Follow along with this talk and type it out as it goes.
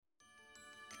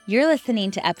You're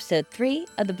listening to episode 3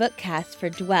 of the Bookcast for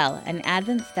Dwell, an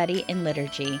Advent study in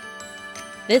liturgy.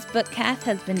 This bookcast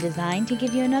has been designed to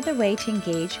give you another way to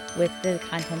engage with the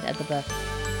content of the book.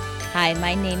 Hi,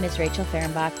 my name is Rachel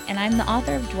Fehrenbach, and I'm the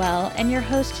author of Dwell and your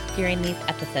host during these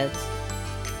episodes.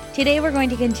 Today we're going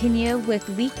to continue with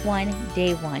week 1,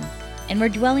 day 1, and we're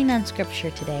dwelling on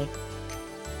scripture today.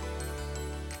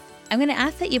 I'm going to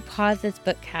ask that you pause this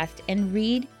bookcast and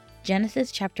read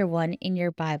Genesis chapter 1 in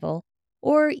your Bible,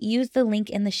 or use the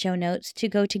link in the show notes to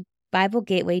go to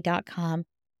BibleGateway.com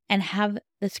and have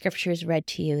the scriptures read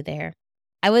to you there.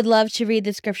 I would love to read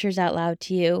the scriptures out loud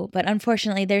to you, but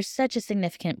unfortunately there's such a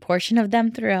significant portion of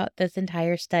them throughout this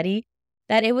entire study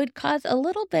that it would cause a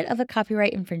little bit of a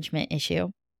copyright infringement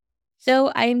issue.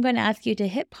 So I am going to ask you to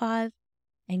hit pause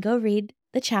and go read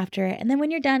the chapter, and then when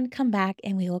you're done, come back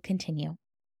and we will continue.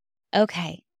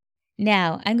 Okay.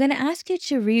 Now, I'm going to ask you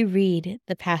to reread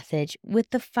the passage with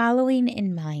the following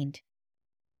in mind.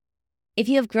 If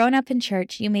you have grown up in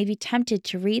church, you may be tempted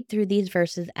to read through these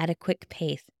verses at a quick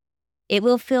pace. It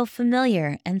will feel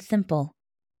familiar and simple.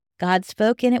 God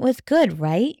spoke and it was good,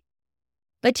 right?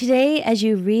 But today, as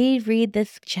you reread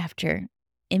this chapter,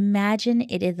 imagine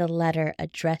it is a letter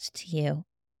addressed to you.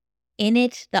 In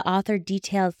it, the author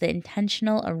details the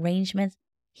intentional arrangements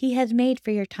he has made for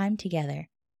your time together.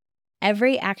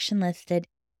 Every action listed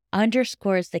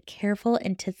underscores the careful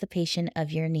anticipation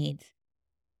of your needs.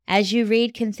 As you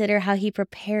read, consider how he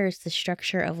prepares the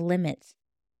structure of limits,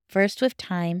 first with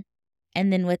time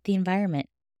and then with the environment.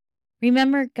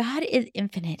 Remember, God is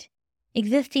infinite,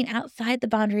 existing outside the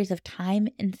boundaries of time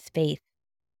and space,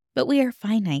 but we are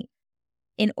finite.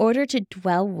 In order to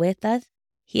dwell with us,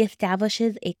 he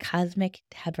establishes a cosmic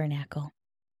tabernacle.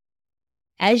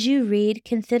 As you read,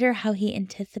 consider how he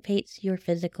anticipates your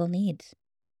physical needs.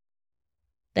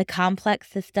 The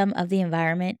complex system of the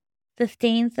environment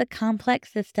sustains the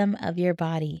complex system of your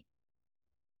body.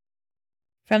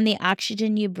 From the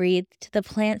oxygen you breathe, to the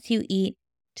plants you eat,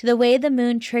 to the way the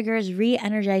moon triggers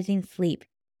re-energizing sleep,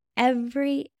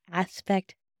 every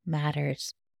aspect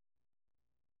matters.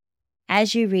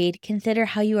 As you read, consider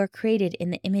how you are created in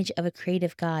the image of a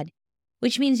creative God,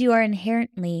 which means you are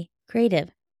inherently creative.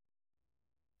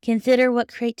 Consider what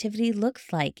creativity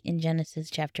looks like in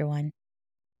Genesis chapter 1.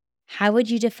 How would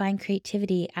you define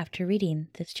creativity after reading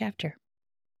this chapter?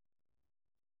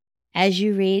 As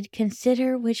you read,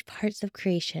 consider which parts of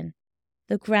creation,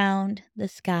 the ground, the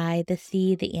sky, the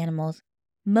sea, the animals,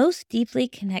 most deeply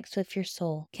connects with your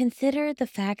soul. Consider the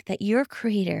fact that your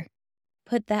Creator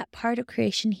put that part of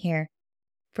creation here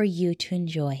for you to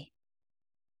enjoy.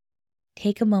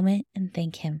 Take a moment and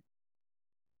thank Him.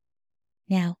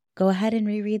 Now, go ahead and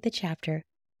reread the chapter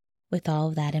with all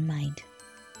of that in mind.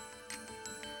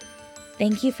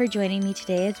 Thank you for joining me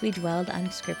today as we dwelled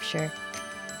on Scripture.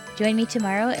 Join me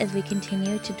tomorrow as we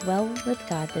continue to dwell with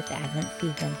God this Advent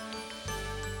season.